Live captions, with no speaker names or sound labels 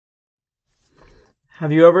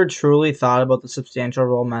Have you ever truly thought about the substantial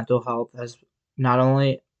role mental health has not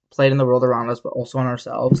only played in the world around us, but also in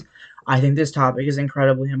ourselves? I think this topic is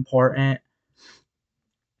incredibly important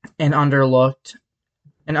and underlooked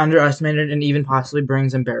and underestimated and even possibly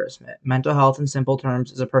brings embarrassment. Mental health, in simple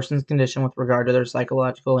terms, is a person's condition with regard to their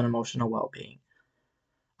psychological and emotional well being.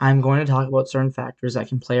 I'm going to talk about certain factors that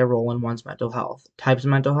can play a role in one's mental health, types of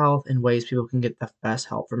mental health, and ways people can get the best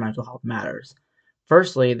help for mental health matters.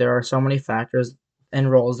 Firstly, there are so many factors and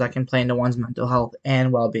roles that can play into one's mental health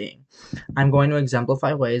and well being. I'm going to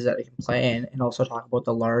exemplify ways that it can play in and also talk about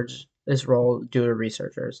the largest role due to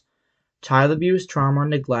researchers. Child abuse, trauma,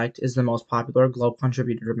 and neglect is the most popular global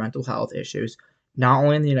contributor to mental health issues, not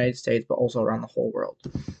only in the United States but also around the whole world.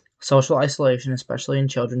 Social isolation, especially in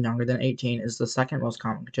children younger than 18, is the second most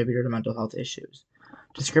common contributor to mental health issues.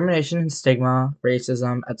 Discrimination and stigma,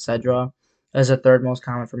 racism, etc., is the third most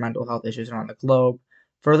common for mental health issues around the globe.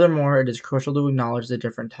 Furthermore, it is crucial to acknowledge the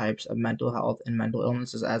different types of mental health and mental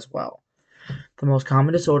illnesses as well. The most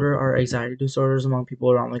common disorder are anxiety disorders among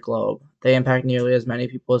people around the globe. They impact nearly as many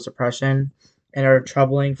people as depression and are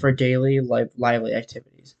troubling for daily lively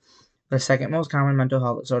activities. The second most common mental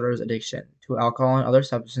health disorder is addiction to alcohol and other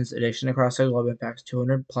substances. Addiction across the globe impacts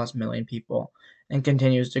 200 plus million people and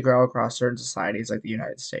continues to grow across certain societies like the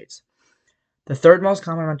United States. The third most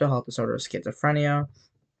common mental health disorder is schizophrenia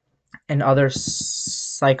and other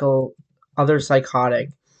psychotic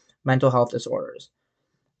mental health disorders.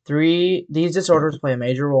 These disorders play a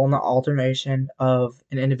major role in the alternation of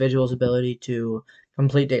an individual's ability to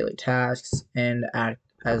complete daily tasks and act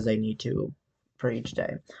as they need to for each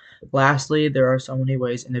day. Lastly, there are so many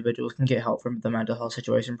ways individuals can get help from the mental health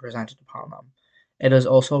situation presented upon them. It is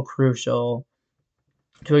also crucial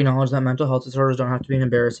to acknowledge that mental health disorders don't have to be an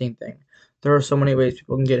embarrassing thing. There are so many ways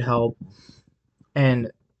people can get help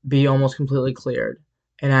and be almost completely cleared,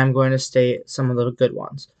 and I'm going to state some of the good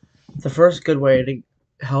ones. The first good way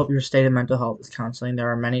to help your state of mental health is counseling. There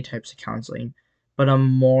are many types of counseling, but a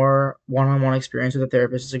more one on one experience with a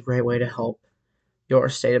therapist is a great way to help your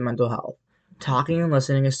state of mental health. Talking and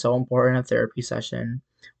listening is so important in a therapy session,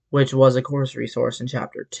 which was a course resource in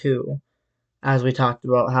chapter 2, as we talked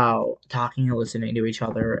about how talking and listening to each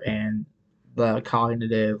other and the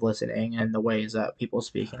cognitive listening and the ways that people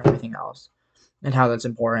speak and everything else, and how that's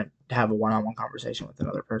important to have a one on one conversation with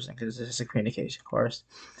another person because this is a communication course.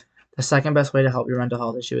 The second best way to help your mental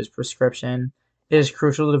health issue is prescription. It is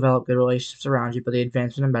crucial to develop good relationships around you, but the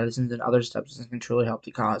advancement of medicines and other substances can truly help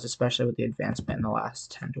the cause, especially with the advancement in the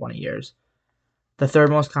last 10, 20 years. The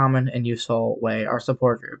third most common and useful way are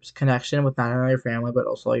support groups. Connection with not only your family but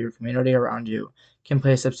also your community around you can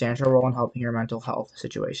play a substantial role in helping your mental health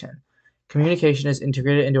situation. Communication is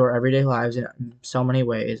integrated into our everyday lives in so many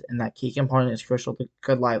ways, and that key component is crucial to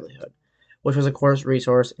good livelihood, which was a course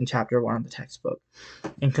resource in chapter 1 of the textbook.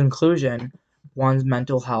 In conclusion, one's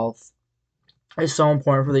mental health is so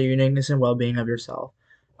important for the uniqueness and well being of yourself.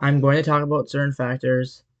 I'm going to talk about certain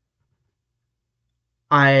factors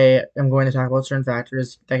I am going to talk about certain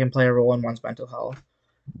factors that can play a role in one's mental health,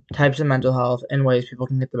 types of mental health, and ways people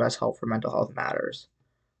can get the best help for mental health matters.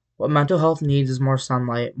 What mental health needs is more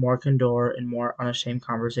sunlight, more candor, and more unashamed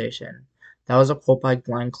conversation. That was a quote by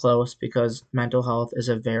Glenn Close because mental health is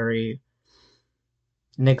a very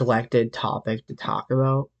neglected topic to talk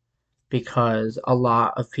about because a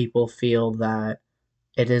lot of people feel that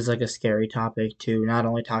it is like a scary topic to not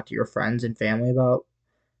only talk to your friends and family about,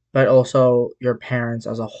 but also your parents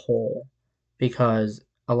as a whole, because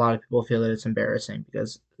a lot of people feel that it's embarrassing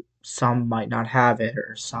because some might not have it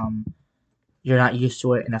or some you're not used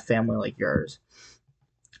to it in a family like yours.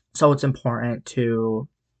 So it's important to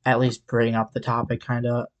at least bring up the topic kind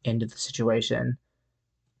of into the situation,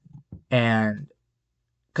 and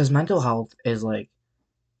because mental health is like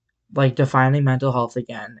defining mental health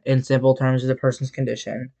again in simple terms is a person's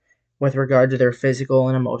condition with regard to their physical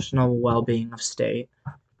and emotional well-being of state,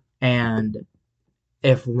 and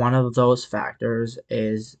if one of those factors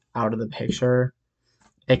is out of the picture,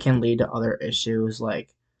 it can lead to other issues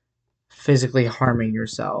like physically harming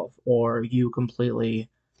yourself or you completely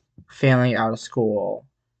failing out of school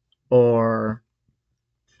or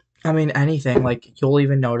I mean anything. Like you'll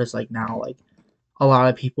even notice like now like a lot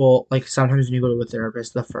of people like sometimes when you go to a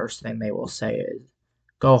therapist the first thing they will say is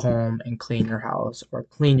go home and clean your house or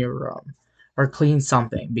clean your room or clean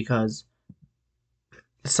something because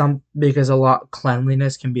a lot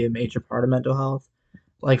cleanliness can be a major part of mental health.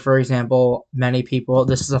 Like, for example, many people,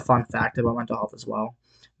 this is a fun fact about mental health as well.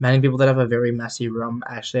 Many people that have a very messy room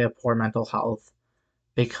actually have poor mental health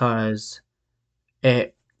because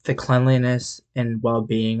it, the cleanliness and well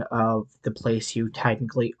being of the place you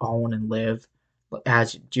technically own and live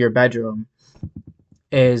as your bedroom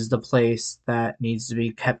is the place that needs to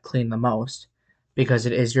be kept clean the most because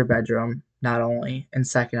it is your bedroom, not only. And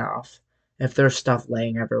second off, if there's stuff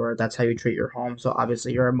laying everywhere, that's how you treat your home. So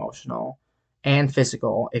obviously, your emotional and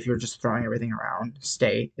physical, if you're just throwing everything around,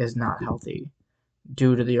 state is not healthy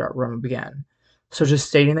due to the art room again. So just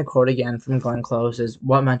stating the quote again from Glenn Close is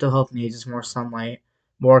what mental health needs is more sunlight,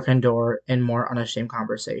 more candor, and more unashamed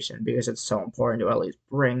conversation because it's so important to at least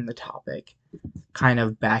bring the topic kind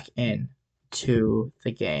of back in to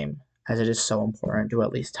the game as it is so important to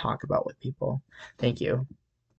at least talk about with people. Thank you.